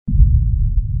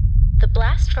The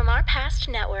Blast from Our Past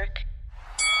Network.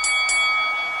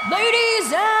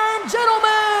 Ladies and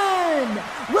gentlemen,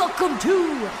 welcome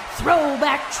to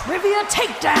Throwback Trivia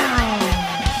Takedown.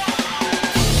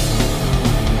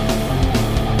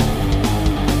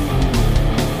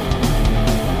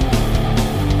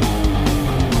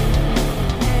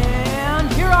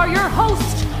 And here are your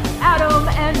hosts, Adam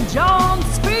and John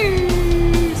Spees.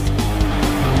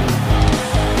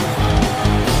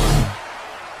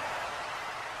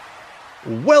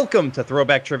 Welcome to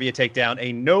Throwback Trivia Takedown,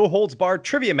 a no-holds-barred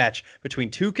trivia match between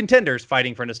two contenders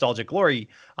fighting for nostalgic glory.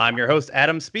 I'm your host,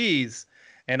 Adam Spees,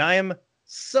 and I am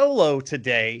solo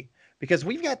today because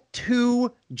we've got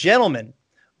two gentlemen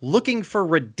looking for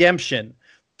redemption.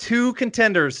 Two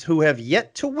contenders who have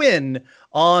yet to win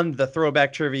on the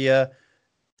Throwback Trivia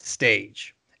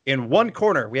stage. In one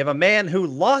corner, we have a man who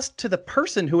lost to the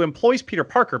person who employs Peter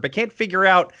Parker but can't figure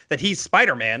out that he's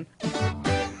Spider-Man.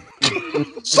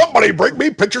 Somebody bring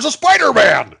me pictures of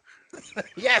Spider-Man!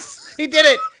 Yes, he did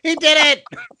it! He did it!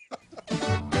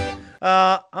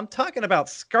 I'm talking about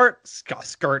Scott.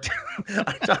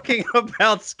 I'm talking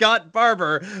about Scott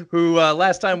Barber, who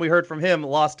last time we heard from him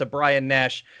lost to Brian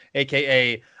Nash,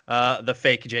 a.k.a. The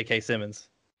fake J.K. Simmons.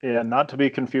 Yeah, not to be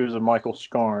confused with Michael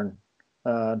Scarn.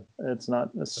 It's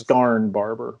not Scarn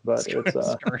Barber, but it's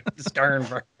Scarn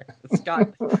Barber.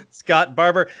 Scott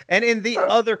Barber. And in the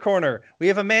other corner, we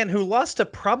have a man who lost to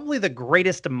probably the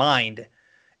greatest mind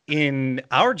in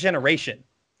our generation.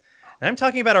 And I'm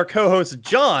talking about our co-host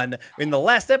John. In the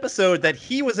last episode that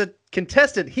he was a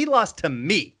contestant, he lost to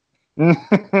me.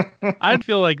 I'd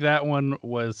feel like that one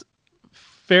was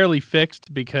fairly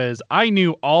fixed because I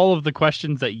knew all of the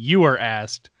questions that you were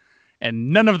asked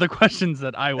and none of the questions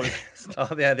that I was.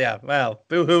 Oh, yeah. Well,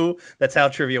 boo-hoo. That's how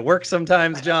trivia works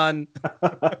sometimes, John.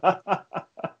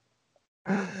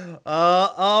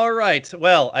 All right.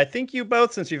 Well, I think you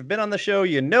both, since you've been on the show,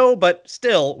 you know, but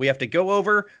still, we have to go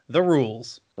over the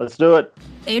rules. Let's do it.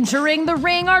 Entering the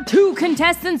ring are two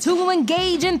contestants who will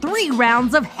engage in 3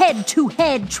 rounds of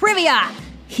head-to-head trivia.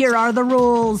 Here are the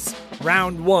rules.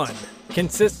 Round 1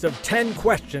 consists of 10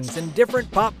 questions in different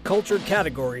pop culture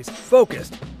categories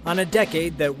focused on a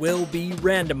decade that will be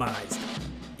randomized.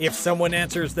 If someone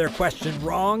answers their question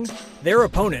wrong, their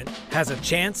opponent has a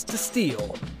chance to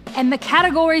steal. And the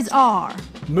categories are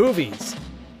Movies,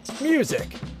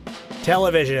 music,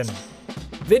 television,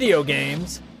 video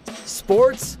games,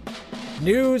 sports,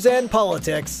 news and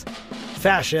politics,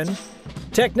 fashion,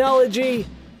 technology,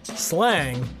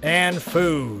 slang, and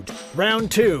food. Round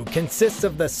 2 consists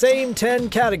of the same 10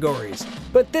 categories,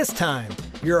 but this time,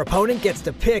 your opponent gets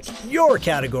to pick your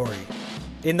category.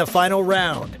 In the final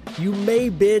round, you may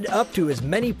bid up to as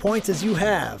many points as you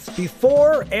have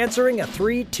before answering a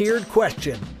 3-tiered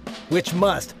question, which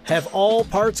must have all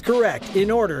parts correct in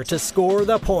order to score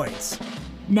the points.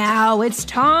 Now it's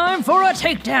time for a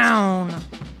takedown.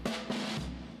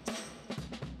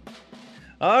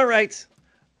 All right.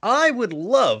 I would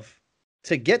love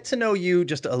to get to know you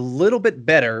just a little bit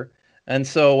better. And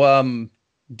so,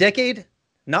 decade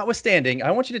notwithstanding, I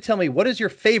want you to tell me, what is your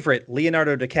favorite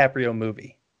Leonardo DiCaprio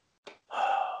movie?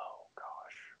 Oh,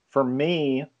 gosh. For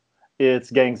me,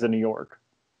 it's Gangs of New York.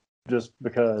 Just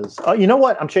because... you know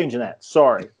what? I'm changing that.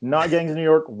 Sorry. Not Gangs of New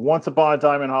York. Once Upon a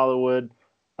Time in Hollywood.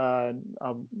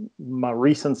 My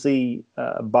recency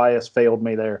bias failed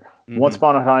me there. Mm-hmm. Once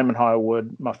Upon a Time in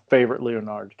Hollywood, my favorite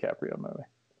Leonardo DiCaprio movie.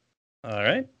 All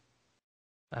right.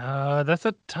 That's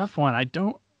a tough one. I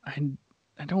don't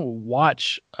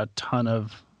watch a ton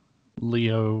of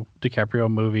Leo DiCaprio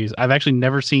movies. I've actually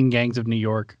never seen Gangs of New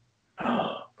York.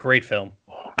 Great film.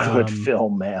 Good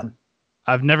film, man.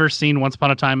 I've never seen Once Upon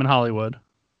a Time in Hollywood.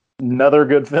 Another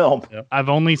good film. Yep. I've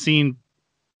only seen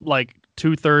like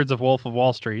 2/3 of Wolf of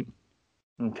Wall Street.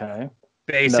 Okay.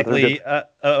 Basically,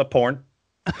 a porn.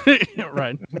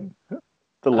 Right.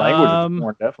 The language of the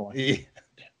porn, definitely.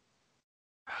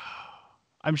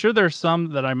 I'm sure there's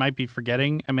some that I might be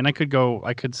forgetting. I mean, I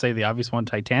could say the obvious one,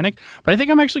 Titanic, but I think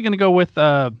I'm actually going to go with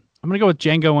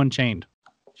Django Unchained.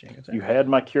 You had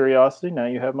my curiosity. Now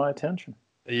you have my attention.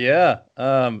 Yeah.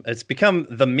 It's become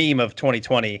the meme of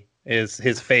 2020 is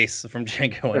his face from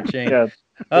Django Unchained.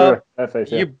 That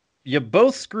face, yeah. You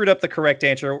both screwed up the correct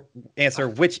answer,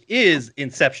 which is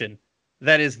Inception.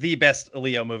 That is the best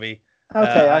Leo movie.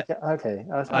 Okay.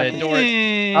 I adore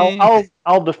it.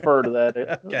 I'll defer to that.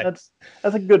 Okay. That's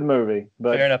a good movie.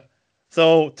 But fair enough.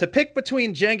 So to pick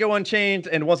between Django Unchained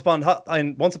and Once Upon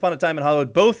a Time in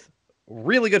Hollywood, both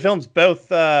really good films, both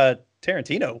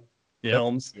Tarantino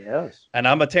films. Yes. And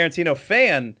I'm a Tarantino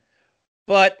fan,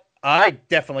 but I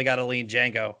definitely got to lean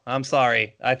Django. I'm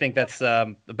sorry. I think that's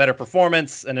a better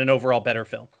performance and an overall better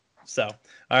film. So,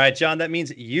 all right, John, that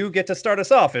means you get to start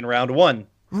us off in round 1.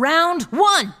 Round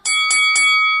 1.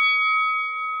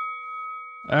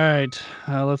 All right,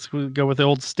 let's go with the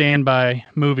old standby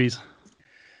movies.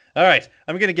 All right,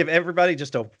 I'm going to give everybody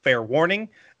just a fair warning.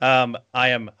 I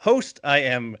am host, I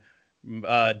am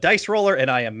dice roller, and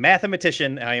I am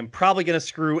mathematician. And I am probably going to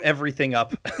screw everything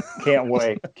up. Can't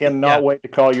wait. Cannot wait to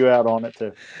call you out on it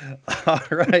too. All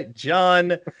right,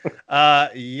 John,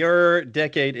 your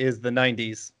decade is the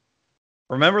 90s.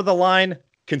 Remember the line,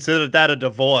 "Consider that a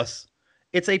divorce."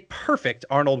 It's a perfect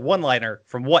Arnold one-liner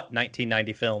from what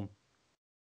 1990 film?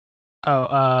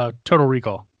 Oh, Total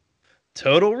Recall.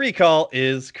 Total Recall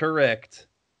is correct.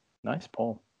 Nice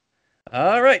poem.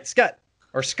 All right, Scott,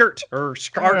 or Skirt, or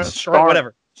Scarn, Scarn.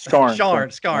 whatever. Scarn.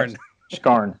 Scarn.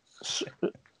 Scarn.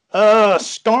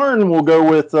 Scarn will go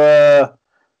with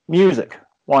music.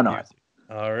 Why not?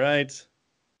 All right.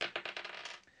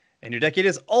 And your decade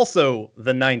is also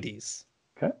the 90s.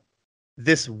 Okay.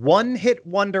 This one-hit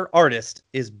wonder artist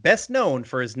is best known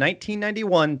for his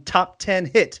 1991 top 10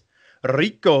 hit,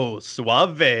 Rico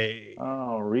Suave.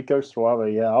 Oh, Rico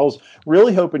Suave. Yeah, I was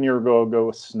really hoping you were going to go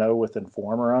with Snow with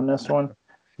Informer on this one.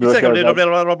 Because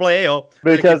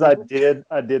I did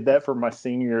that for my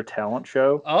senior year talent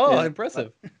show. Oh,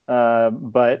 impressive.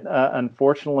 But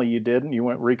unfortunately you didn't. You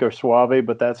went Rico Suave,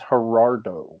 but that's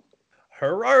Gerardo.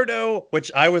 Gerardo,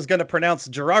 which I was going to pronounce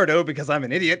Gerardo because I'm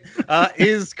an idiot,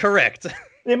 is correct.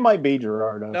 It might be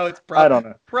Gerardo. No, it's I don't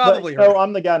know. Probably No,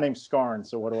 I'm the guy named Scarn,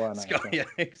 so what do I know? Yeah,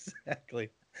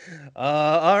 exactly.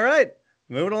 All right.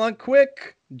 Moving along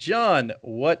quick. John,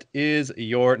 what is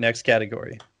your next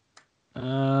category?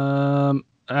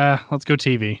 Let's go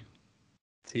TV.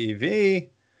 TV.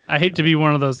 I hate to be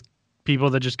one of those people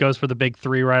that just goes for the big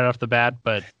 3 right off the bat,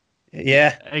 but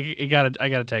yeah, I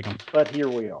gotta take them. But here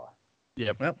we are.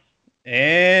 Yep. Well,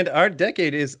 and our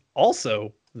decade is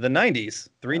also the 90s.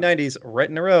 3 90s right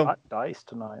in a row. Hot dice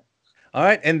tonight. All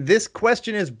right, and this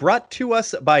question is brought to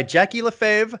us by Jackie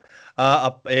Lefebvre,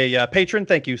 a patron.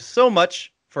 Thank you so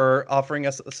much for offering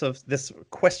us this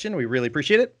question. We really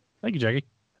appreciate it. Thank you, Jackie.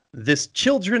 This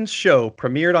children's show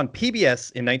premiered on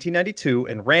PBS in 1992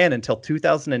 and ran until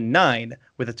 2009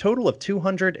 with a total of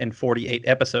 248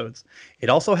 episodes. It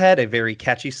also had a very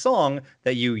catchy song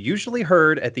that you usually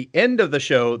heard at the end of the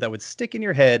show that would stick in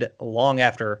your head long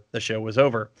after the show was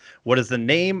over. What is the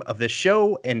name of this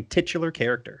show and titular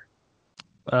character?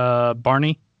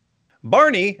 Barney.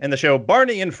 Barney, and the show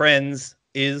Barney and Friends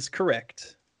is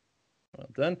correct. Well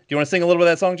done. Do you want to sing a little bit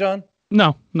of that song, John?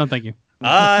 No, thank you.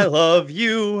 I love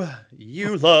you,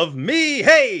 you love me.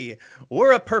 Hey,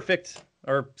 we're a perfect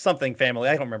or something family.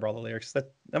 I don't remember all the lyrics.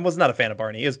 I was not a fan of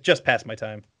Barney. It was just past my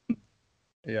time.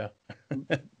 Yeah.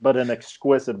 But an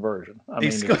exquisite version. I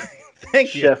mean,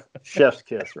 thank you. Chef's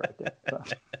kiss right there. So.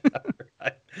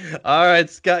 All right,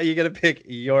 Scott, you got to pick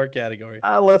your category.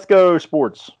 Let's go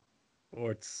sports.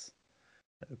 Sports.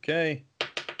 Okay.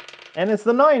 And it's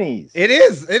the 90s. It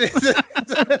is. It's the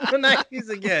 90s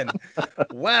again.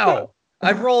 Wow.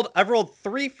 I've rolled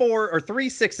 3 4 or 3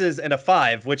 6s and a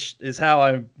 5, which is how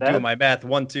I'm doing my math.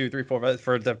 1, 2, 3, 4 5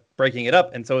 for the breaking it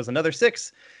up, and so is another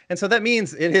 6, and so that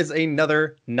means it is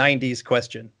another 90s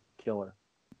question. Killer.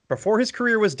 Before his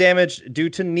career was damaged due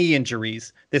to knee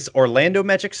injuries, this Orlando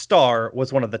Magic star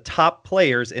was one of the top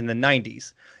players in the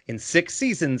 90s. In 6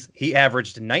 seasons, he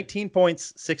averaged 19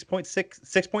 points,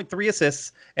 6.3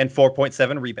 assists, and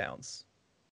 4.7 rebounds.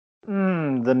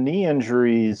 The knee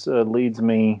injuries leads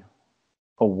me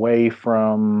away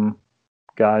from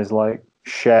guys like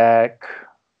Shaq.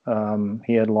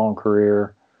 He had a long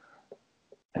career.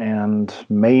 And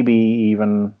maybe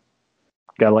even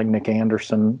a guy like Nick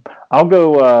Anderson. I'll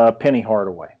go Penny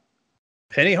Hardaway.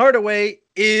 Penny Hardaway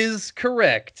is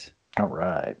correct. All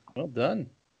right. Well done.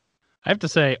 I have to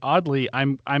say, oddly,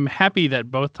 I'm happy that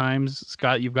both times,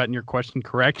 Scott, you've gotten your question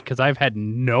correct, because I've had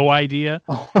no idea.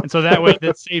 And so that way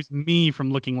that saves me from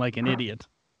looking like an idiot.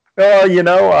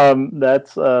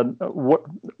 That's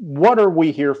what are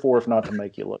we here for if not to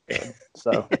make you look good?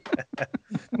 So,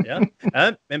 yeah.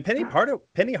 And Penny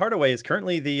Hardaway is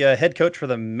currently the head coach for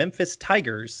the Memphis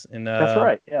Tigers in that's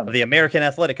right. Yeah. the American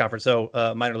Athletic Conference, so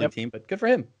minor league team, but good for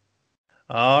him.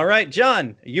 All right,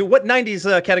 John, what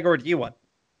 90s category do you want?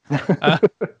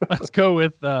 Let's go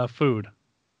with food.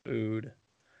 Food.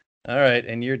 All right,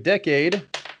 and your decade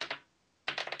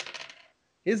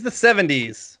is the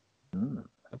 70s.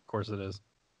 Of course it is.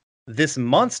 This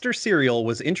monster cereal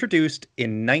was introduced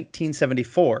in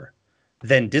 1974,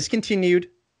 then discontinued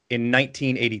in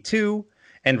 1982,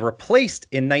 and replaced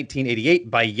in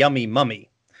 1988 by Yummy Mummy,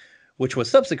 which was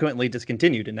subsequently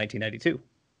discontinued in 1992.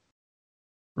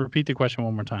 Repeat the question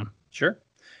one more time. Sure.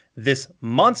 This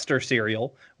monster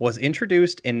cereal was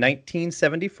introduced in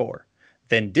 1974,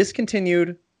 then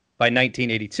discontinued by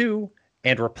 1982,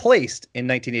 and replaced in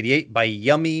 1988 by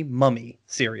Yummy Mummy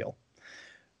cereal,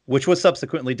 which was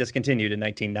subsequently discontinued in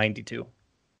 1992.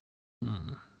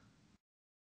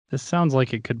 This sounds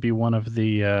like it could be one of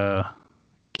the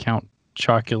Count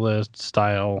Chocula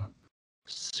style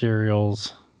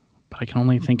cereals, but I can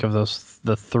only think of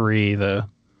the three: the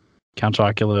Count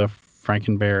Chocula,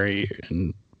 Frankenberry,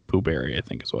 and Pooh Berry, I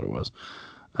think is what it was.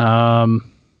 I'm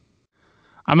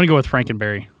gonna go with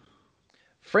Frankenberry.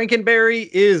 Frankenberry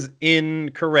is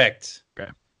incorrect.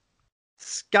 Okay.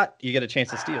 Scott, you get a chance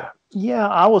to steal. Yeah,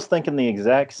 I was thinking the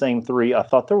exact same three. I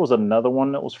thought there was another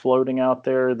one that was floating out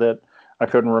there that I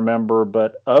couldn't remember,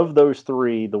 but of those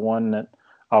three, the one that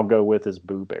I'll go with is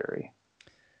Boo Berry.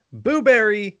 Boo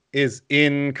Berry is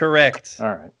incorrect.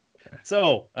 All right.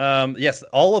 So, yes,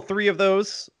 all three of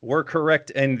those were correct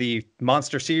in the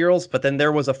monster cereals, but then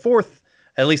there was a fourth,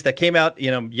 at least that came out,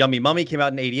 Yummy Mummy came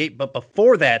out in 88, but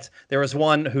before that, there was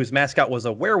one whose mascot was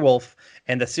a werewolf,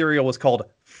 and the cereal was called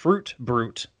Fruit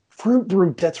Brute. Fruit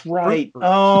Brute, that's right. Brute.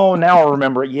 Oh, now I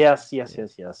remember it. Yes.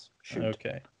 Shoot.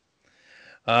 Okay.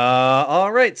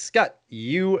 All right, Scott,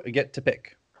 you get to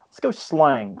pick. Let's go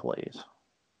slang, please.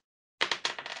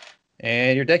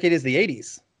 And your decade is the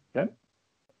 80s. Okay.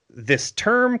 This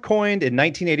term, coined in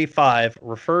 1985,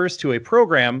 refers to a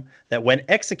program that, when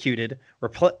executed,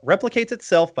 replicates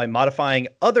itself by modifying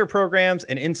other programs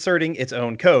and inserting its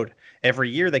own code. Every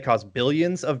year, they cause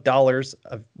billions of dollars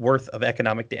worth of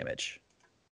economic damage.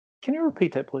 Can you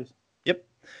repeat that, please? Yep.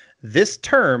 This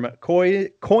term,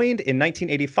 coined in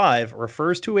 1985,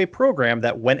 refers to a program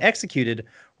that, when executed,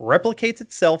 replicates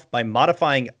itself by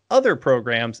modifying other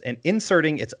programs and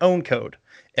inserting its own code.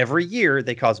 Every year,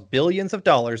 they cause billions of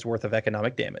dollars worth of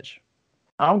economic damage.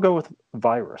 I'll go with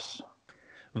virus.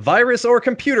 Virus or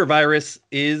computer virus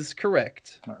is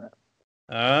correct. All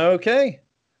right. Okay.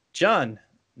 John,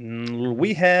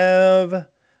 we have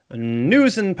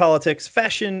news and politics,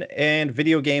 fashion, and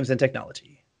video games and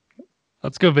technology.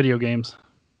 Let's go video games.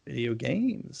 Video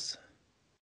games.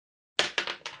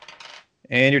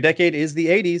 And your decade is the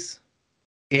 80s.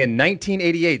 In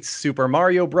 1988's Super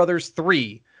Mario Bros.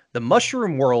 3, the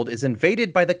Mushroom World is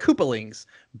invaded by the Koopalings,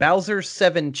 Bowser's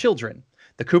 7 children.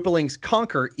 The Koopalings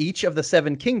conquer each of the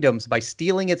 7 kingdoms by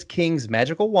stealing its king's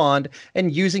magical wand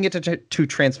and using it to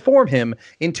transform him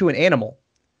into an animal.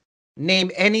 Name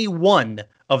any one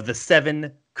of the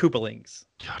 7 Koopalings.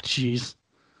 Oh, jeez.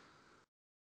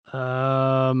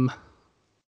 I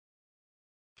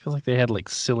feel like they had like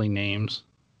silly names.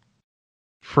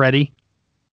 Freddy.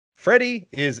 Freddy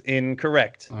is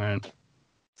incorrect. All right.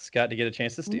 Scott, to get a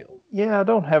chance to steal. Yeah, I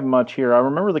don't have much here. I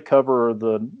remember the cover of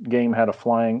the game had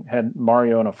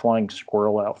Mario in a flying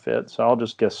squirrel outfit, so I'll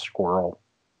just guess squirrel.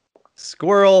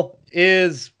 Squirrel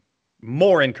is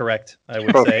more incorrect, I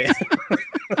would say.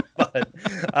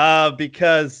 But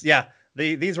because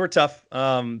these were tough.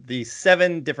 The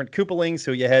 7 different Koopalings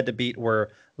who you had to beat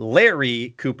were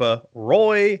Larry Koopa,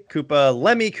 Roy Koopa,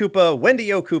 Lemmy Koopa,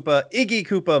 Wendy O Koopa, Iggy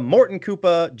Koopa, Morton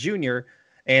Koopa Jr.,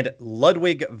 and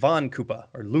Ludwig von Koopa,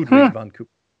 or Ludwig von Koopa.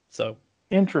 So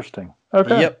interesting.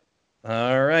 Okay. Yep.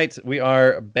 All right. We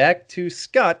are back to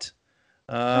Scott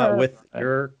with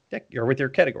your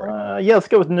category. Yeah, let's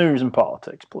go with news and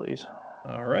politics, please.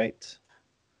 All right.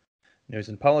 News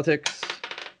and politics.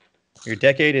 Your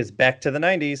decade is back to the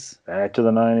 90s. Back to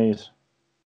the 90s.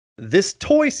 This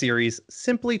toy series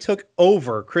simply took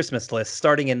over Christmas lists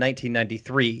starting in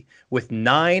 1993 with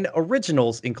 9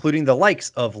 originals, including the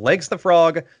likes of Legs the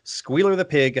Frog, Squealer the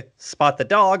Pig, Spot the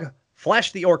Dog,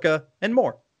 Flash the Orca, and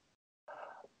more.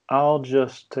 I'll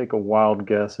just take a wild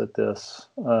guess at this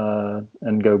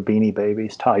and go Beanie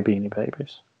Babies, Tie Beanie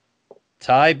Babies.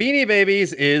 Tie Beanie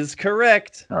Babies is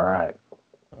correct. All right.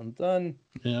 Well done.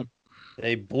 Yep.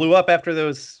 They blew up after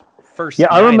those first. Yeah,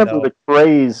 9, I remember though. the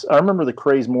craze. I remember the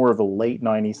craze more of a late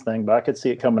 90s thing, but I could see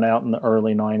it coming out in the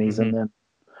early 90s and then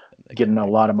getting a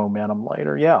lot of momentum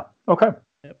later. Yeah. Okay.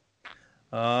 Yep.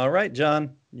 All right,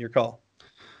 John, your call.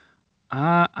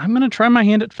 I'm going to try my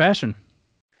hand at fashion.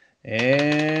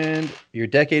 And your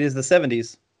decade is the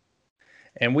 70s.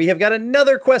 And we have got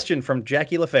another question from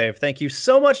Jackie Lefebvre. Thank you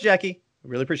so much, Jackie.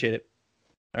 Really appreciate it.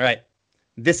 All right.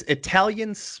 This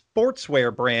Italian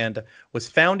sportswear brand was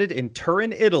founded in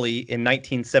Turin, Italy in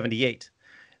 1978.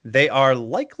 They are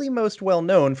likely most well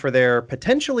known for their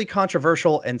potentially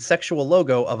controversial and sexual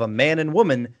logo of a man and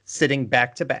woman sitting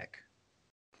back to back.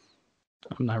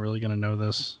 I'm not really going to know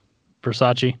this.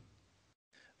 Versace.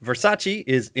 Versace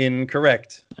is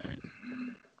incorrect.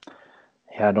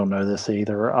 Yeah, I don't know this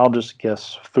either. I'll just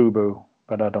guess FUBU,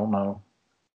 but I don't know.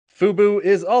 Fubu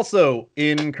is also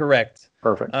incorrect.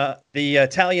 Perfect. The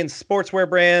Italian sportswear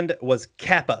brand was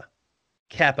Kappa.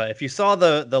 Kappa. If you saw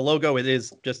the logo, it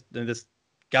is just this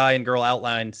guy and girl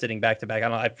outline sitting back to back. I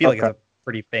don't know. I feel like it's a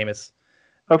pretty famous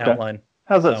outline.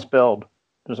 How's that spelled?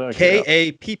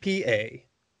 Kappa.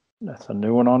 That's a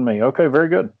new one on me. Okay, very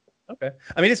good. Okay.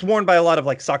 I mean, it's worn by a lot of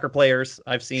like soccer players.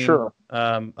 I've seen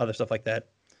other stuff like that.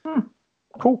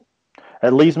 Cool.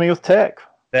 That leaves me with tech.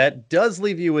 That does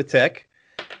leave you with tech.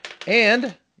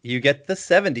 And you get the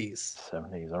 70s.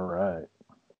 70s, all right.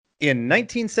 In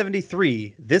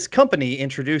 1973, this company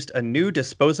introduced a new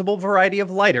disposable variety of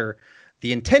lighter,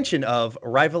 the intention of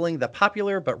rivaling the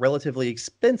popular but relatively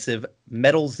expensive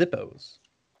metal Zippos.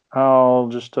 I'll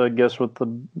just guess with the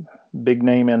big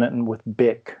name in it and with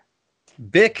Bic.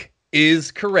 Bic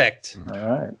is correct. All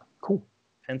right, cool.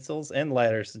 Pencils and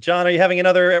lighters. John, are you having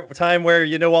another time where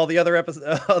you know all the other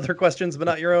other questions but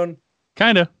not your own?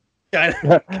 Kind of.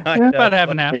 About half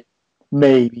and half.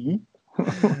 Maybe.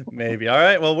 Maybe. All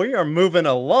right. Well, we are moving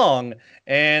along,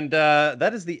 and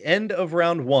that is the end of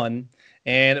round 1.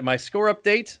 And my score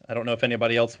update, I don't know if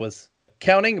anybody else was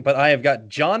counting, but I have got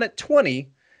John at 20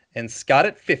 and Scott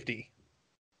at 50.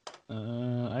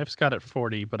 I have Scott at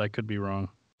 40, but I could be wrong.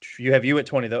 You have you at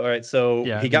 20, though. All right. So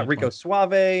he got Rico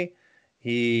Suave.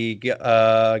 He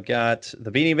got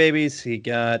the Beanie Babies. He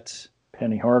got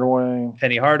Penny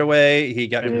Hardaway. He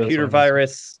got Computer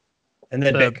Virus. And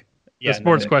then Bic. The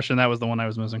sports question, that was the one I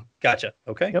was missing. Gotcha.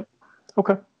 Okay. Yep.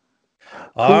 Okay.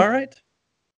 All right.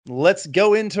 Let's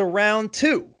go into round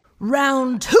 2.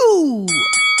 Round 2.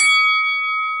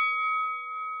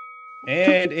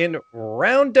 And in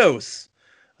round dose,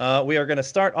 we are going to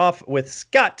start off with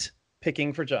Scott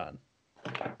picking for John.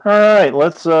 All right.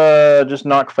 Let's just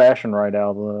knock fashion right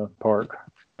out of the park.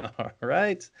 All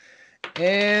right.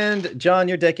 And John,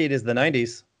 your decade is the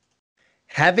 90s.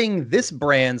 Having this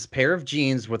brand's pair of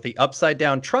jeans with the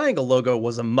upside-down triangle logo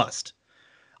was a must.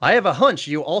 I have a hunch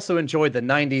you also enjoyed the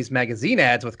 90s magazine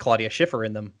ads with Claudia Schiffer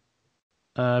in them.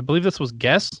 I believe this was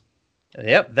Guess.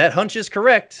 Yep, that hunch is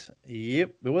correct.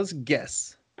 Yep, it was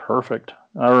Guess. Perfect.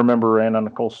 I remember Anna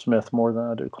Nicole Smith more than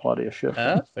I do Claudia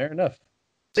Schiffer. Fair enough.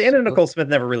 See, Anna Nicole Smith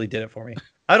never really did it for me.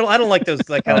 I don't like those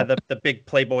like kind of the big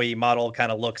Playboy model kind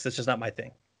of looks. It's just not my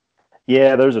thing.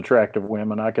 Yeah, there's attractive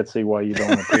women. I could see why you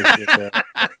don't appreciate that.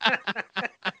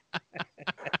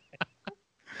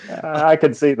 I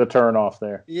could see the turn off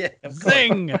there. Yeah.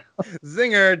 Zing!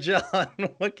 Zinger, John.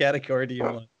 What category do you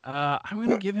want? I'm going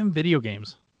to give him video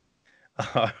games.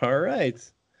 All right.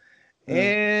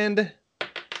 And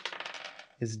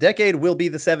his decade will be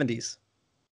the 70s.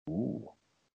 Ooh.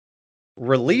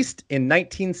 Released in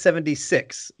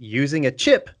 1976 using a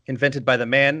chip invented by the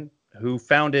man who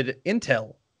founded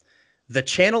Intel. The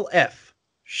Channel F,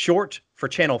 short for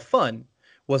Channel Fun,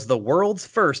 was the world's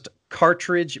first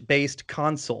cartridge-based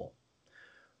console.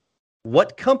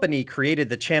 What company created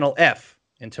the Channel F?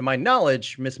 And to my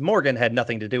knowledge, Miss Morgan had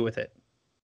nothing to do with it.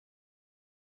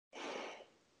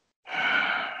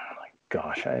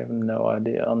 Gosh, I have no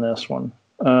idea on this one.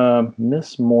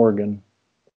 Miss Morgan.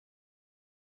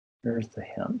 Here's the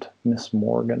hint. Miss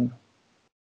Morgan.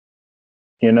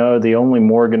 You know, the only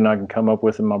Morgan I can come up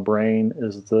with in my brain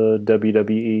is the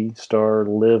WWE star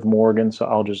Liv Morgan, so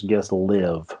I'll just guess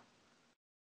Liv.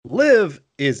 Liv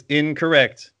is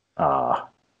incorrect. Ah.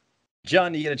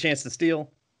 John, you get a chance to steal?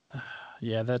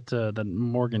 Yeah, that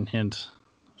Morgan hint.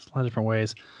 There's a lot of different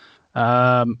ways.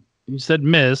 You said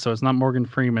Miss, so it's not Morgan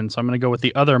Freeman, so I'm going to go with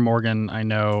the other Morgan I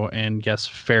know and guess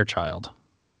Fairchild.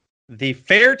 The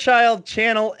Fairchild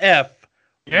Channel F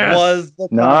was the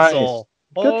console.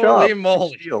 Good Holy job.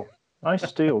 moly. Nice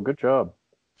steal. Good job.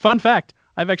 Fun fact,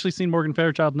 I've actually seen Morgan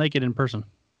Fairchild naked in person.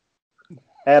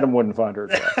 Adam wouldn't find her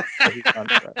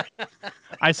attractive.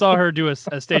 I saw her do a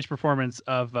stage performance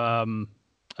of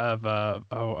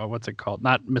what's it called?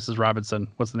 Not Mrs. Robinson.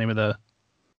 What's the name of the?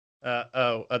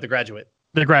 The Graduate.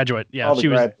 The Graduate. Yeah,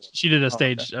 Graduate. She did a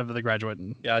stage of The Graduate,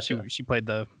 and yeah, she played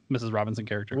the Mrs. Robinson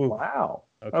character. Ooh. Wow.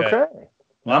 Okay.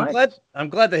 Well, Nice. I'm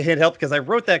glad the hint helped because I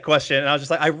wrote that question and I was just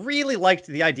like, I really liked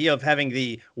the idea of having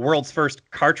the world's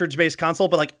first cartridge-based console,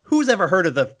 but like, who's ever heard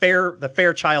of the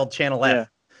Fairchild Channel F?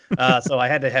 So I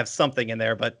had to have something in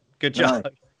there. But good job,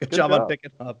 Nice. good job on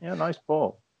picking up. Yeah, nice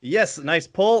pull. Yes, nice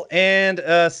pull. And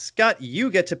Scott,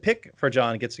 you get to pick for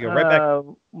John. Gets to go right back.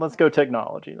 Let's go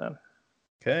technology then.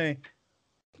 Okay.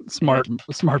 Smart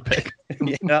pick.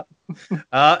 Yeah.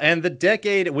 And the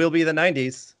decade will be the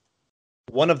 90s.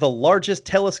 One of the largest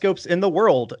telescopes in the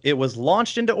world. It was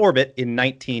launched into orbit in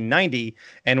 1990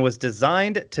 and was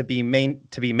designed to be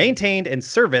maintained and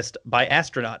serviced by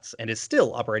astronauts and is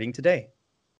still operating today.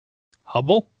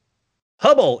 Hubble?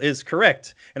 Hubble is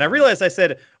correct. And I realized I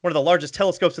said one of the largest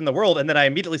telescopes in the world, and then I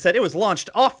immediately said it was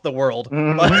launched off the world.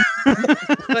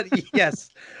 But yes,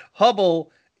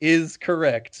 Hubble is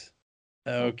correct.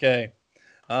 Okay.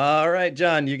 All right,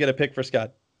 John, you get a pick for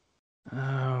Scott.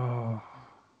 Oh,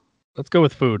 let's go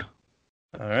with food.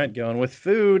 All right, going with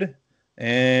food.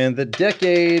 And the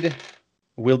decade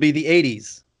will be the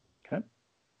 80s. Okay.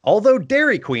 Although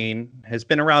Dairy Queen has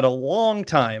been around a long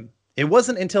time, it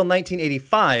wasn't until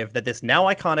 1985 that this now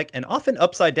iconic and often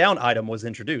upside down item was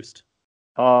introduced.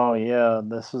 Oh yeah,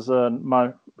 this is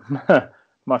my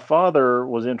my father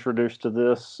was introduced to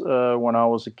this when I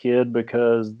was a kid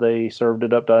because they served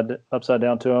it upside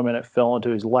down to him and it fell into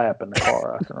his lap in the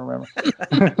car. I can remember.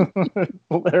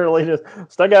 Literally just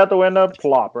stuck out the window,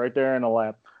 plop right there in the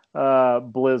lap.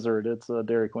 Blizzard. It's a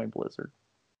Dairy Queen Blizzard.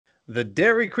 The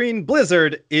Dairy Queen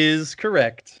Blizzard is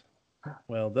correct.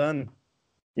 Well done.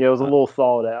 Yeah, it was a little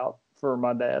thawed out for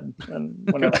my dad, and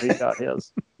whenever he got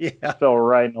his, Yeah. it fell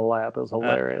right in the lap. It was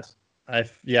hilarious. I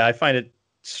find it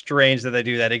strange that they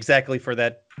do that exactly for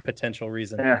that potential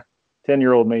reason. Yeah,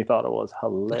 10-year-old me thought it was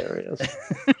hilarious.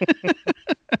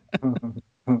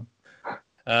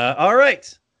 All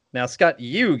right. Now, Scott,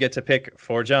 you get to pick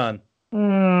for John.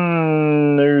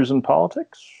 News and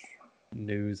politics.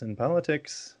 News and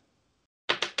politics.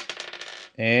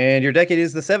 And your decade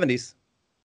is the 70s.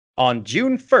 On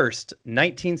June 1st,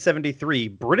 1973,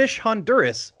 British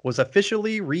Honduras was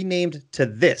officially renamed to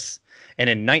this. And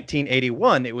in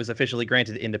 1981, it was officially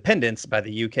granted independence by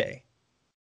the UK.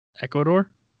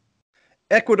 Ecuador?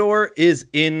 Ecuador is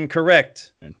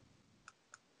incorrect.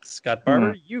 Scott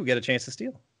Barber, you get a chance to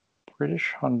steal.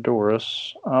 British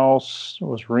Honduras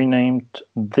was renamed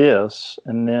this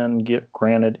and then get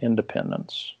granted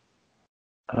independence.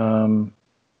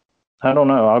 I don't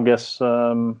know. I'll guess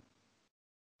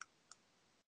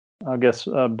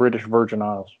British Virgin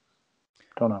Isles.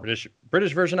 Don't know.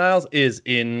 British Virgin Isles is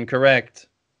incorrect.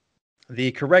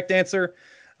 The correct answer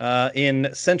in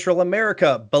Central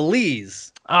America,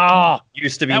 Belize. Oh,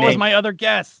 Used to be that named was my other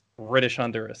guess. British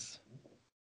Honduras.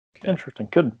 Interesting.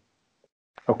 Good.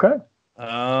 Okay.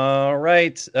 All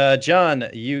right. John,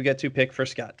 you get to pick for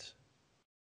Scott.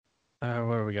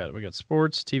 What do we got? We got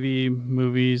sports, TV,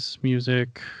 movies,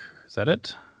 music. Is that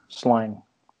it? Slang,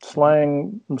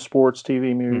 sports,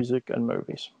 TV, music, and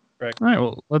movies. All right.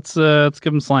 Well, let's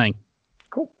give him slang.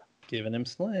 Cool. Giving him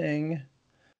slang.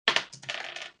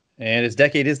 And his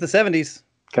decade is the 70s.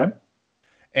 Okay.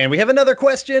 And we have another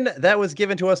question that was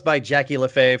given to us by Jackie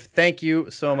Lefebvre. Thank you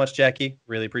so much, Jackie.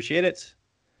 Really appreciate it.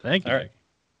 Thank you.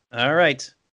 All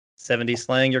right. 70s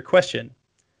slang, your question.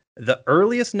 The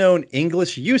earliest known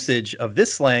English usage of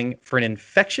this slang for an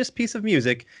infectious piece of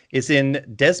music is in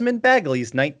Desmond Bagley's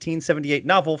 1978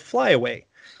 novel Fly Away.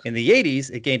 In the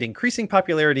 80s, it gained increasing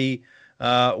popularity,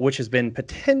 which has been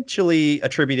potentially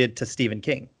attributed to Stephen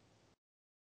King.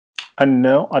 I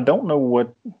don't know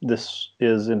what this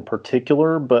is in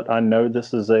particular, but I know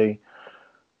this is a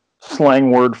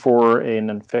slang word for an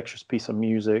infectious piece of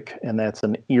music, and that's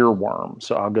an earworm.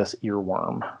 So I'll guess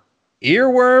earworm.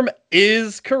 Earworm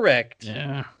is correct.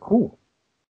 Yeah. Cool.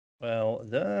 Well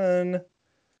done.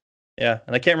 Yeah,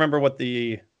 and I can't remember what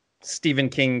the Stephen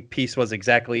King piece was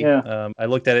exactly. Yeah. I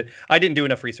looked at it. I didn't do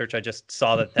enough research. I just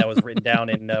saw that was written down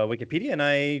in Wikipedia, and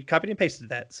I copied and pasted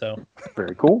that. So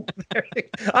Very cool.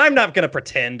 I'm not going to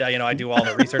pretend I do all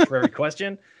the research for every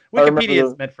question. I remember Wikipedia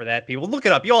is meant for that. People look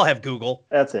it up. You all have Google.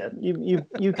 That's it. You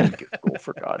can Google,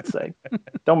 for God's sake.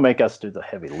 Don't make us do the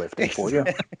heavy lifting for you.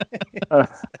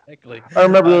 Exactly. I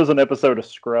remember there was an episode of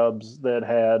Scrubs that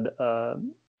had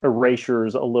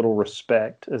Erasure's A Little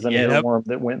Respect as an earworm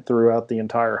that went throughout the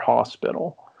entire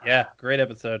hospital. Yeah, great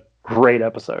episode. Great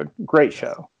episode. Great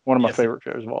show. One of my favorite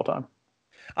shows of all time.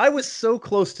 I was so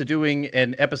close to doing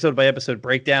an episode by episode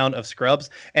breakdown of Scrubs,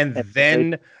 and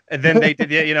then they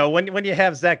did. When you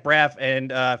have Zach Braff and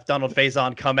Donald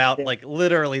Faison come out like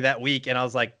literally that week, and I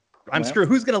was like, I'm screwed.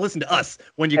 Who's going to listen to us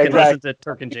when you can listen to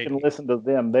Turk and JD? You can listen to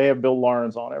them. They have Bill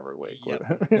Lawrence on every week. Yep.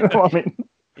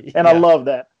 I love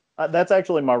that. That's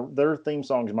actually their theme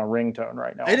song is my ringtone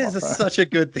right now. It is such a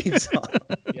good theme song.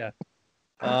 Yeah.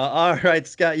 All right,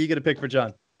 Scott, you get a pick for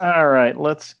John. All right,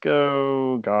 let's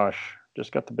go. Gosh,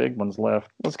 just got the big ones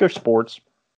left. Let's go sports.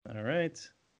 All right.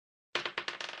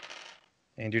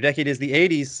 And your decade is the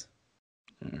 80s.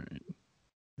 All right.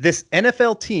 This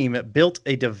NFL team built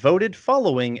a devoted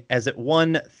following as it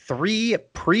won 3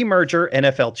 pre-merger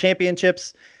NFL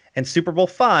championships and Super Bowl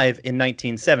V in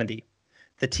 1970.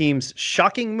 The team's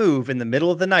shocking move in the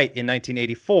middle of the night in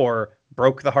 1984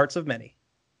 broke the hearts of many.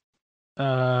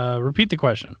 Repeat the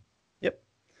question. Yep.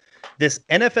 This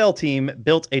NFL team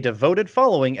built a devoted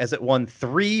following as it won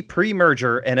 3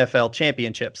 pre-merger NFL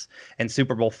championships and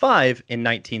Super Bowl V in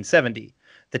 1970.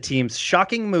 The team's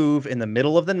shocking move in the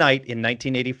middle of the night in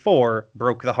 1984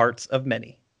 broke the hearts of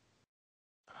many.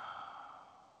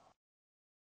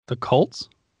 The Colts?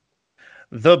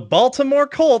 The Baltimore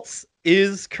Colts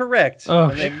is correct. Oh.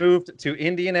 And they moved to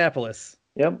Indianapolis.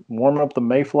 Yep, warming up the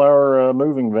Mayflower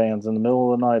moving vans in the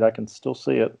middle of the night. I can still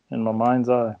see it in my mind's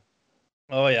eye.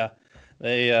 Oh yeah,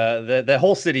 the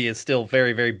whole city is still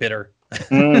very, very bitter.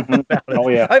 Mhm. about it. Oh,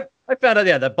 yeah. I found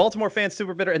out, that Baltimore fans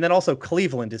super bitter, and then also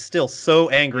Cleveland is still so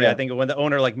angry. Yeah. I think when the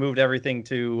owner moved everything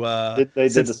to They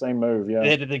did the same move, yeah.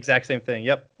 they did the exact same thing.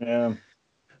 Yep. Yeah.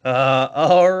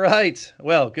 All right.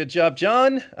 Well, good job,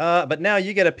 John. But now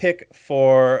you get a pick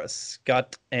for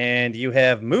Scott, and you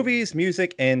have movies,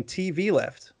 music, and TV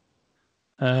left.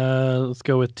 Let's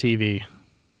go with TV.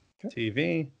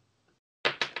 TV.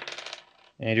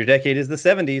 And your decade is the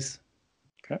 70s.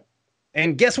 Okay.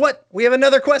 And guess what? We have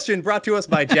another question brought to us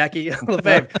by Jackie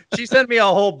LeFave. She sent me a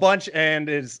whole bunch, and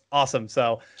it's awesome.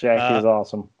 So Jackie is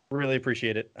awesome. really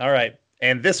appreciate it. All right.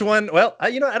 And this one, well, I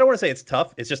don't want to say it's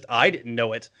tough. It's just I didn't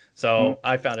know it. So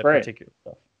I found it Great. particularly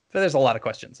tough. So there's a lot of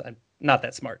questions. I'm not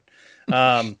that smart.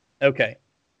 Okay.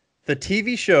 The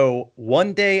TV show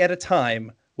One Day at a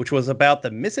Time, which was about the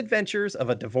misadventures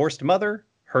of a divorced mother,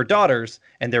 her daughters,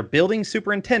 and their building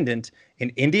superintendent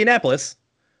in Indianapolis,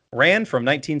 ran from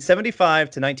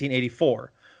 1975 to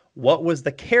 1984. What was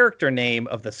the character name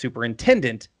of the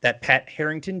superintendent that Pat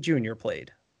Harrington Jr.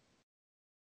 played?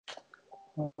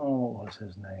 Oh, what was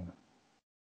his name?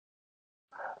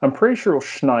 I'm pretty sure it was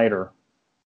Schneider.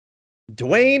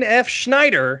 Dwayne F.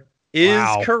 Schneider is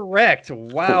Wow. correct.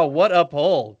 Wow, what a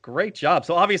poll. Great job.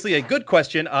 So obviously a good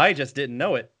question. I just didn't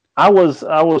know it. I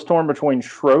was torn between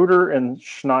Schroeder and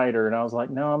Schneider, and I was like,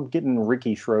 no, I'm getting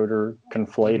Ricky Schroeder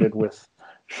conflated with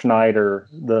Schneider.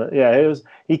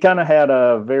 He kind of had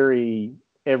a very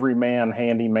everyman,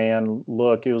 handyman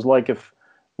look. It was like if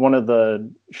one of the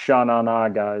Sha-Na-Na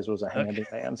guys was a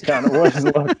handyman. It's kind of what his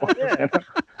look was. Yeah.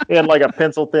 He had like a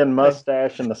pencil thin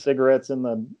mustache and the cigarettes in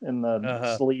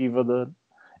the sleeve of the.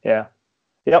 Yeah.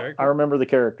 Yep. Very I cool. remember the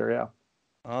character. Yeah.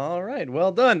 All right,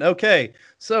 well done. Okay,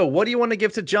 so what do you want to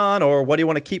give to John, or what do you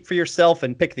want to keep for yourself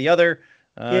and pick the other?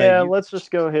 Let's just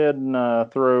go ahead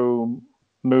and throw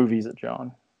movies at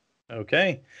John.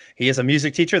 Okay, he is a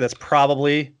music teacher. That's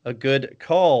probably a good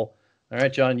call. All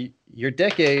right, John, your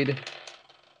decade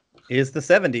is the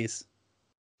 70s.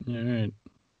 All right.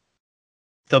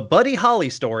 The Buddy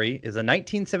Holly Story is a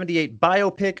 1978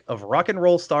 biopic of rock and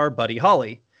roll star Buddy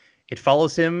Holly. It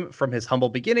follows him from his humble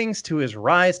beginnings to his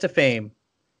rise to fame.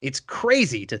 It's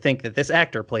crazy to think that this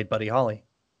actor played Buddy Holly.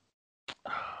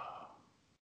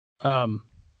 Was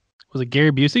it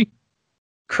Gary Busey?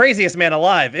 Craziest man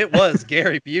alive. It was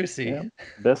Gary Busey. Yeah.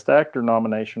 Best actor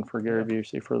nomination for Gary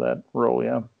Busey for that role.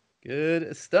 Yeah.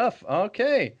 Good stuff.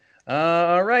 Okay.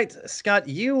 All right, Scott,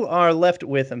 you are left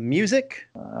with music,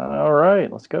 All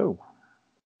right. Let's go.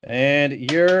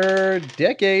 and your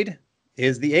decade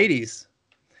is the 80s.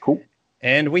 Cool.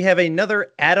 And we have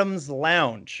another Adams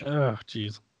Lounge. Oh,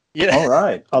 jeez. Yeah. All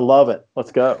right. I love it.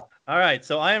 Let's go. All right,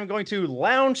 so I am going to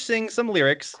lounge sing some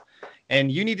lyrics,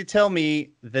 and you need to tell me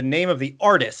the name of the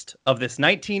artist of this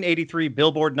 1983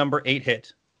 Billboard #8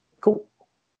 hit. Cool.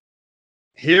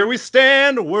 Here we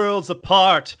stand, worlds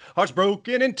apart, hearts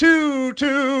broken in two.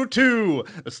 The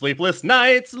sleepless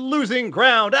nights, losing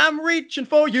ground. I'm reaching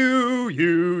for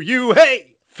you, hey!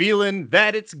 Feeling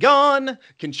that it's gone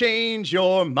can change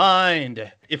your mind.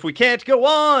 If we can't go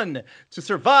on to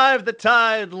survive the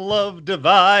tide, love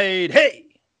divide, hey!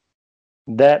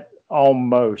 That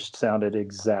almost sounded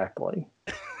exactly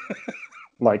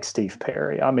like Steve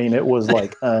Perry. I mean, it was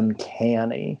like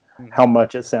uncanny how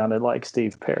much it sounded like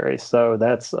Steve Perry. So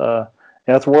that's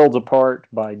Worlds Apart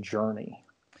by Journey.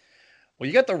 Well,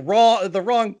 you got the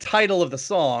wrong title of the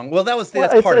song. Well, that's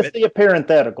Well, part of it. It's the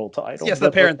parenthetical title. Yes,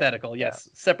 the parenthetical. Yes,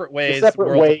 separate ways, Separate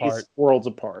worlds ways, apart. Worlds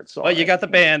Apart. Sorry. Well, you got the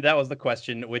band. That was the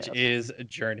question, which is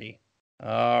Journey.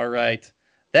 All right.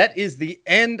 That is the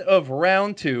end of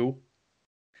round 2.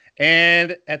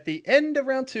 And at the end of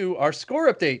round 2, our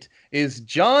score update is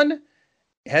John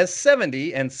has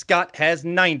 70 and Scott has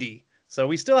 90. So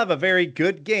we still have a very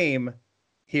good game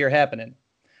here happening.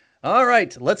 All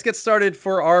right, let's get started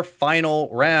for our final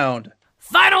round.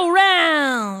 Final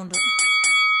round!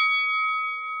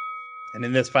 And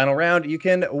in this final round, you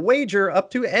can wager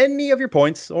up to any of your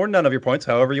points or none of your points,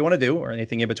 however you want to do, or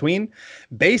anything in between,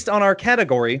 based on our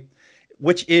category,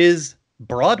 which is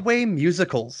Broadway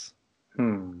musicals.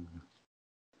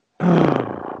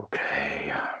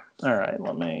 Okay. All right.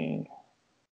 Let me.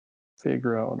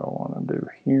 figure out what I want to do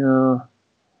here.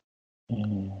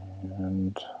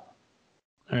 And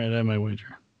All right, I have my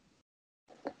wager.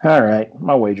 all right,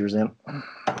 my wager's in.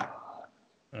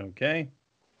 Okay.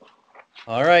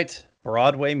 All right.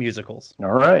 Broadway musicals.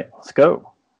 All right, let's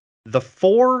go. The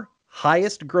 4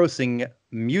 highest grossing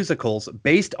musicals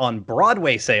based on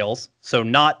Broadway sales, so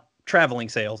not traveling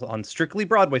sales, on strictly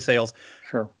Broadway sales,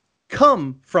 Sure.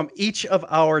 come from each of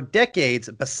our decades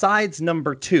besides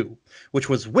number 2, which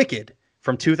was Wicked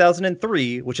from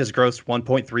 2003, which has grossed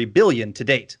 1.3 billion to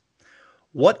date.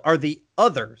 What are the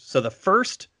others? So the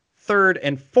first, third,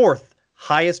 and fourth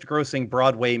highest grossing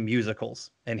Broadway musicals.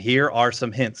 And here are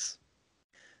some hints.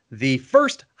 The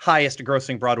first highest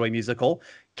grossing Broadway musical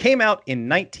came out in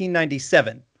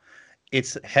 1997.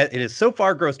 It has so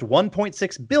far grossed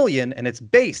 1.6 billion, and it's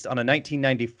based on a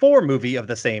 1994 movie of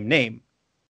the same name.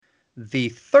 The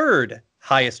third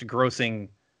highest grossing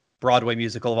Broadway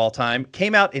musical of all time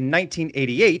came out in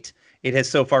 1988. It has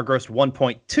so far grossed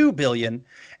 1.2 billion,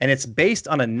 and it's based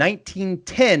on a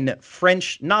 1910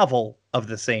 French novel of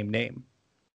the same name.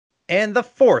 And the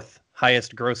fourth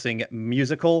highest grossing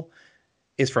musical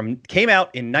came out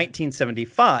in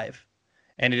 1975,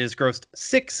 and it has grossed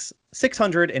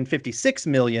 656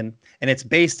 million, and it's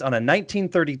based on a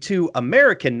 1932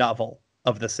 American novel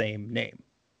of the same name.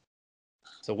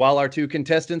 So while our 2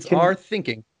 contestants are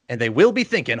thinking, and they will be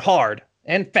thinking hard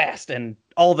and fast and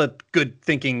all the good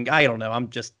thinking, I don't know, I'm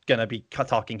just going to be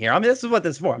talking here. I mean, this is what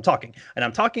this is for. I'm talking. And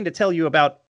I'm talking to tell you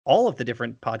about all of the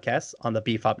different podcasts on the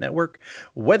BFOP network,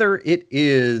 whether it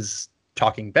is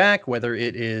Talking Back, whether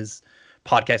it is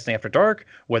Podcasting After Dark,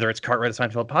 whether it's Cartwright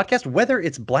Seinfeld Podcast, whether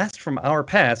it's Blast from Our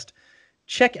Past.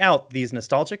 Check out these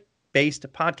nostalgic-based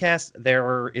podcasts.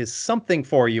 There is something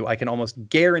for you. I can almost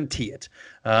guarantee it.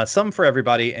 Some for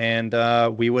everybody, and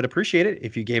we would appreciate it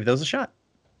if you gave those a shot.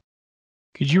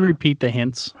 Could you repeat the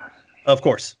hints? Of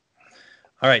course.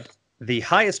 All right. The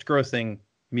highest grossing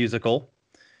musical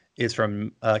is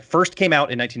from first came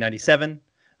out in 1997,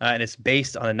 and it's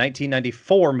based on a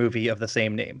 1994 movie of the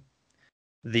same name.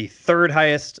 The third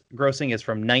highest grossing is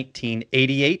from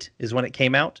 1988, is when it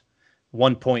came out.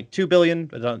 1.2 billion,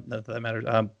 but not that matters.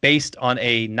 Based on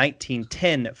a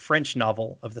 1910 French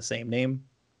novel of the same name.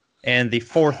 And the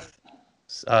fourth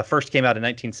first came out in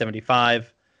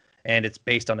 1975, and it's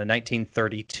based on a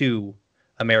 1932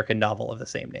 American novel of the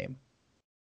same name.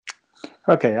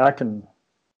 Okay, I can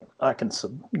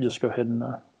just go ahead and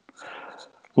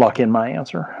lock in my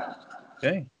answer.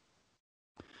 Okay.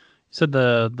 You said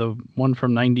the one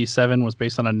from 97 was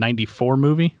based on a 94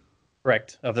 movie?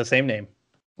 Correct. Of the same name.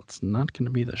 It's not going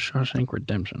to be the Shawshank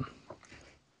Redemption.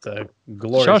 It's a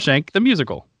glorious... Shawshank, the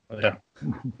musical. Yeah.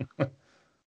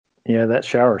 Yeah, that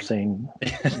shower scene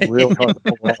really hard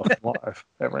to pull off live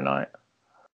every night.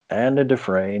 Andy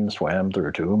Dufresne swam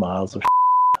through 2 miles of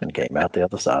and came out the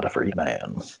other side a free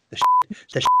man.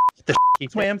 He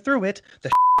swam through it.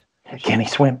 Can he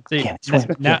swim? See, Can he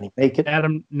swim? now- Can he make it?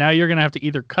 Adam, now you're going to have to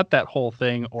either cut that whole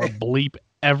thing or bleep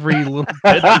every little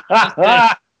bit.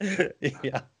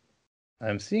 Yeah.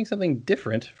 I'm seeing something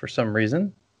different for some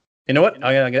reason. You know what?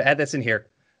 I'm going to add this in here.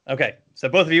 Okay. So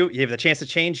both of you have the chance to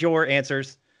change your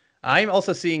answers. I'm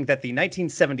also seeing that the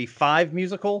 1975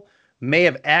 musical may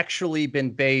have actually been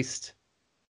based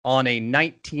on a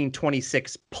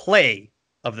 1926 play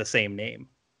of the same name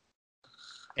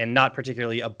and not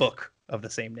particularly a book of the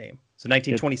same name. So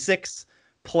 1926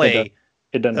 play.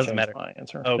 It doesn't Doesn't change matter. my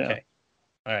answer. Okay.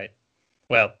 All right.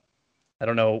 Well, I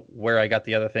don't know where I got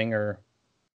the other thing or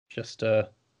just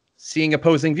seeing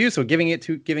opposing views. So giving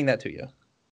that to you.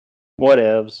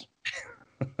 Whatevs.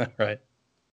 All right.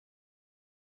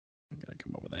 I'm going to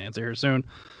come up with an answer here soon.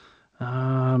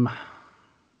 All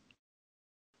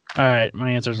right,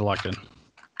 my answers are locked in.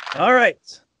 All right.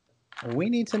 We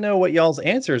need to know what y'all's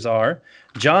answers are.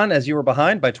 John, as you were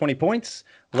behind by 20 points,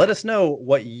 let us know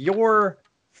what your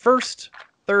first,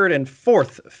 third, and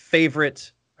fourth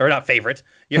favorite, or not favorite,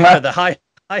 the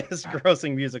highest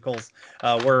grossing musicals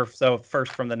were. So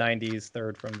first from the 90s,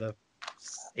 third from the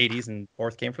 80s, and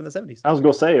fourth came from the 70s. I was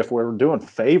gonna say, if we're doing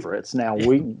favorites, now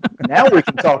we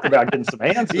can talk about getting some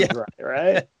answers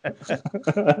right?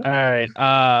 All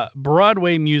right.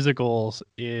 Broadway musicals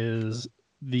is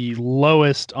the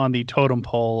lowest on the totem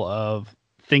pole of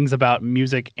things about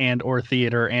music and or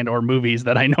theater and or movies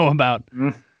that I know about.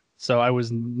 So I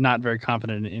was not very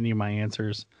confident in any of my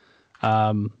answers.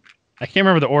 I can't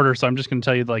remember the order, so I'm just going to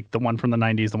tell you like the one from the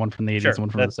 90s, the one from the 80s, the one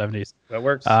from the 70s. That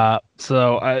works.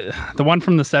 The one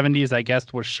from the 70s, I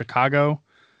guessed, was Chicago.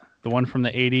 The one from the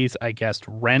 80s, I guessed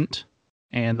Rent.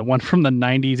 And the one from the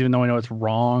 90s, even though I know it's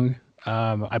wrong,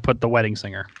 I put The Wedding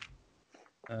Singer.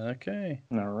 Okay.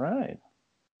 All right.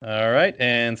 All right,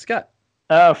 and Scott.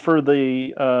 For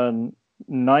the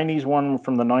 90s one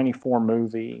from the 94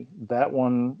 movie, that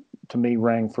one to me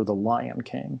rang for The Lion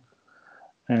King.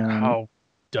 And Oh,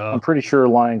 duh. I'm pretty sure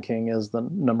Lion King is the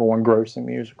number one grossing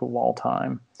musical of all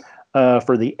time.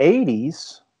 For the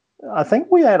 80s, I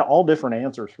think we had all different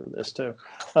answers for this too.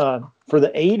 For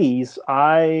the 80s,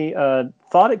 I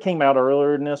thought it came out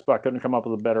earlier than this, but I couldn't come up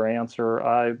with a better answer.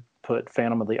 I put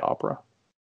Phantom of the Opera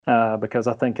because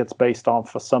I think it's based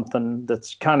off of something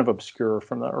that's kind of obscure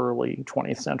from the early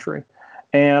 20th century.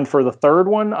 And for the third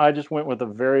one, I just went with a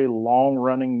very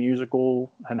long-running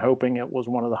musical and hoping it was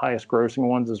one of the highest-grossing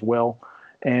ones as well.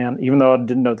 And even though I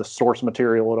didn't know the source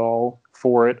material at all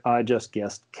for it, I just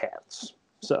guessed Cats.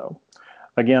 So,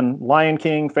 again, Lion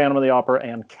King, Phantom of the Opera,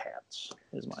 and Cats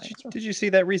is my answer. Did you see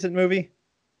that recent movie?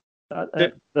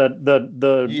 The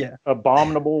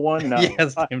abominable one? No.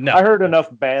 Yes, no. I heard enough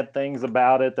bad things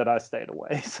about it that I stayed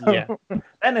away. So. Yeah.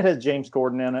 And it has James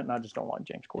Corden in it, and I just don't like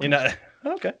James Corden.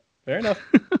 Okay, fair enough.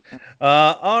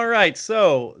 All right,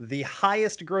 so the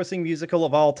highest grossing musical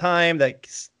of all time that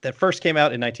first came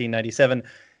out in 1997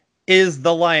 is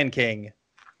The Lion King.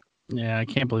 Yeah, I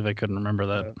can't believe I couldn't remember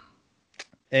that.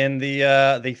 And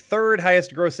the third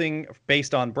highest grossing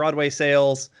based on Broadway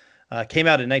sales came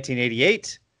out in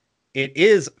 1988. It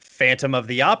is Phantom of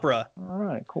the Opera. All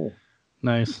right, cool.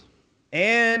 Nice.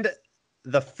 And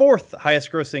the fourth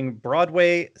highest grossing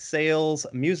Broadway sales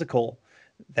musical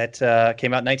that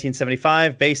came out in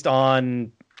 1975 based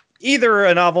on either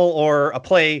a novel or a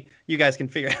play. You guys can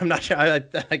figure. I'm not sure.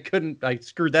 I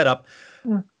screwed that up.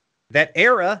 That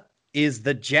era is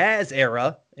the jazz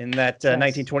era in that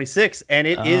 1926, and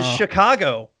it is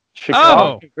Chicago.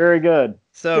 Chicago. Very good.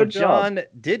 So Good job. John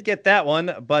did get that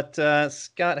one, but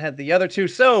Scott had the other two.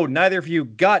 So neither of you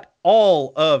got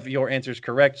all of your answers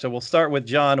correct. So we'll start with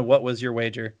John. What was your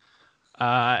wager?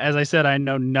 As I said, I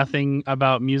know nothing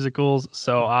about musicals,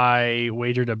 so I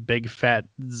wagered a big fat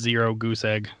 0 goose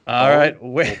egg. All right.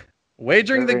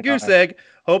 Wagering the Very goose nice. egg,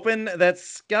 hoping that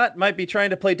Scott might be trying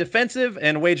to play defensive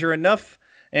and wager enough.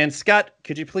 And Scott,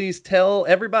 could you please tell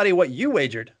everybody what you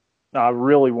wagered? I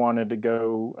really wanted to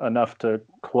go enough to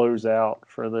close out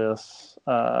for this,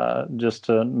 just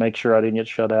to make sure I didn't get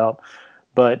shut out.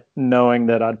 But knowing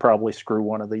that I'd probably screw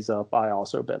one of these up, I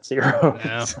also bet 0.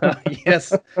 Yeah.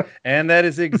 Yes, and that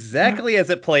is exactly as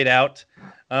it played out.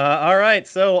 All right,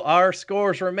 so our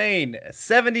scores remain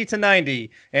 70-90,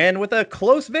 and with a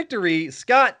close victory,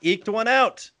 Scott eked one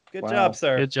out. Good Wow. job,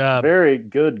 sir. Good job. Very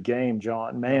good game,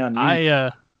 John. Man,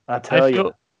 I tell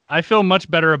you. I feel much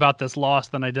better about this loss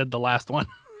than I did the last one.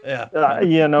 Yeah.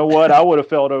 You know what? I would have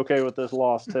felt okay with this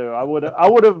loss too. I would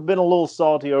have been a little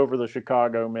salty over the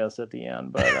Chicago miss at the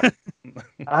end, but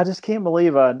I just can't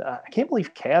believe I can't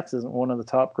believe Cats isn't one of the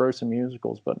top grossing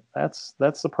musicals. But that's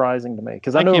surprising to me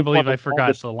because I know can't believe one I of the forgot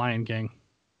longest- The Lion King.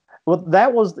 Well,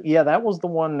 that was the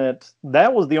one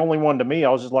that was the only one to me. I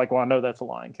was just like, well, I know that's a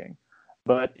Lion King,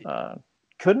 but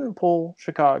couldn't pull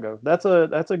Chicago. That's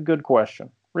a good question.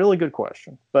 Really good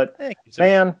question. But Thank you, sir.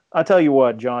 man, I tell you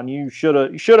what, John, you should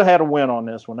have had a win on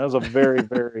this one. That was a very,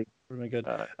 very Really good.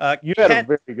 you had a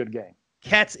very good game.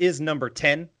 Cats is number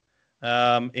 10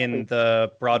 in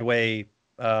the Broadway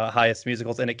highest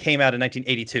musicals, and it came out in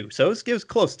 1982. So it was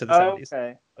close to the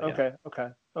 70s.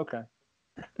 Okay.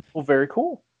 Well, very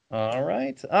cool. All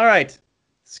right.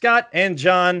 Scott and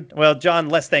John. Well, John,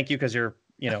 less thank you because you're,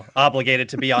 obligated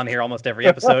to be on here almost every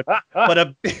episode. But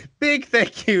a big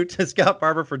thank you to Scott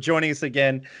Barber for joining us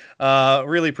again.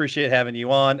 Really appreciate having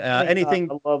you on. Anything?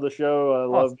 I love the show. I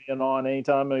love being on.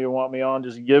 Anytime you want me on,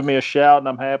 just give me a shout, and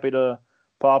I'm happy to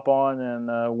pop on.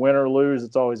 And win or lose,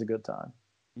 it's always a good time.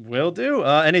 Will do.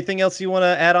 Anything else you want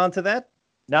to add on to that?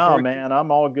 No, man, I'm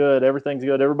all good. Everything's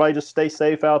good. Everybody just stay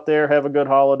safe out there. Have a good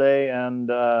holiday. And,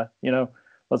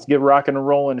 let's get rocking and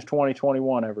rolling in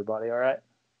 2021, everybody. All right.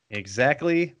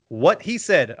 Exactly what he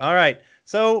said. All right.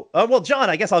 So, John,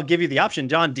 I guess I'll give you the option.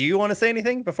 John, do you want to say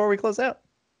anything before we close out?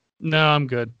 No, I'm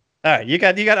good. All right. You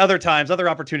got other times, other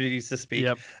opportunities to speak.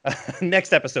 Yep.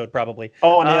 Next episode, probably.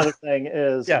 Oh, and the other thing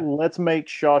is, yeah. Let's make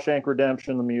Shawshank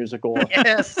Redemption the musical.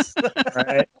 Yes.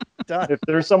 Right? Done. If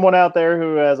there's someone out there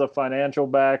who has a financial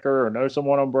backer or knows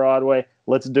someone on Broadway,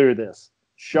 let's do this.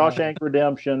 Shawshank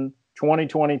Redemption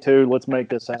 2022. Let's make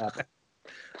this happen.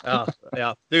 Oh,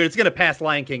 yeah. Dude, it's going to pass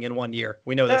Lion King in 1 year.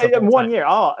 We know that. In 1 year.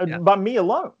 Oh, Yeah. by me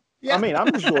alone. Yeah. I mean,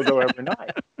 I'm just going to go every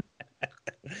night.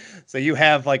 So you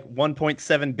have like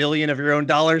 1.7 billion of your own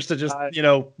dollars to just,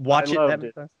 watch I it. loved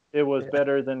it. It was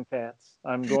better than Cats.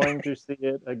 I'm going to see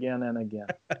it again and again.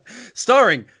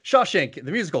 Starring Shawshank,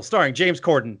 the musical, starring James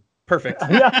Corden. Perfect.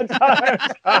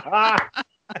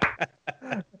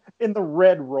 in the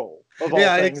red roll of all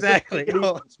Yeah, things. exactly.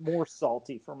 It's more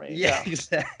salty for me. Yeah,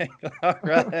 exactly. All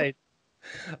right.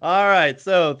 All right.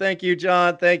 So thank you,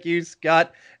 John. Thank you,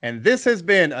 Scott. And this has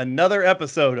been another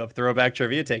episode of Throwback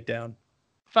Trivia Takedown.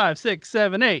 5, 6,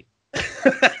 7, 8. Do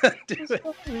it.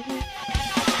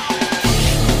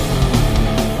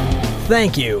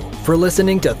 Thank you for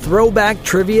listening to Throwback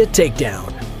Trivia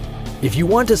Takedown. If you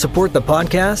want to support the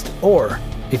podcast, or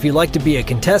if you'd like to be a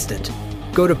contestant,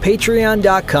 go to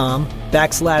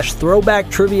patreon.com/Throwback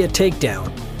Trivia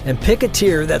Takedown and pick a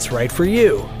tier that's right for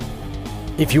you.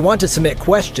 If you want to submit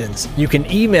questions, you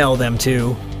can email them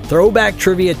to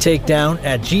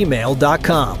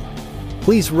throwbacktriviatakedown@gmail.com.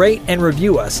 Please rate and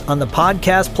review us on the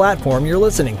podcast platform you're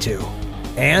listening to.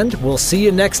 And we'll see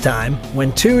you next time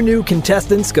when 2 new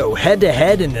contestants go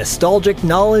head-to-head in nostalgic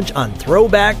knowledge on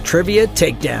Throwback Trivia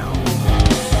Takedown.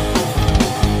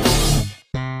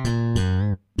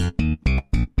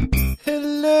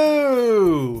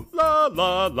 Hello. La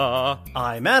la la.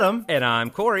 I'm Adam. And I'm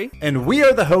Corey. And we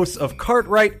are the hosts of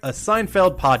Cartwright, a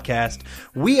Seinfeld podcast.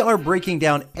 We are breaking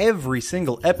down every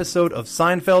single episode of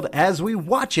Seinfeld as we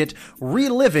watch it,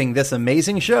 reliving this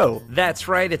amazing show. That's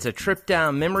right, it's a trip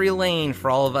down memory lane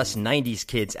for all of us 90s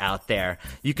kids out there.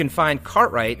 You can find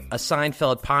Cartwright, a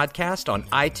Seinfeld podcast on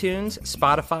iTunes,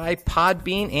 Spotify,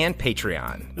 Podbean, and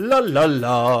Patreon. La la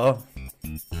la.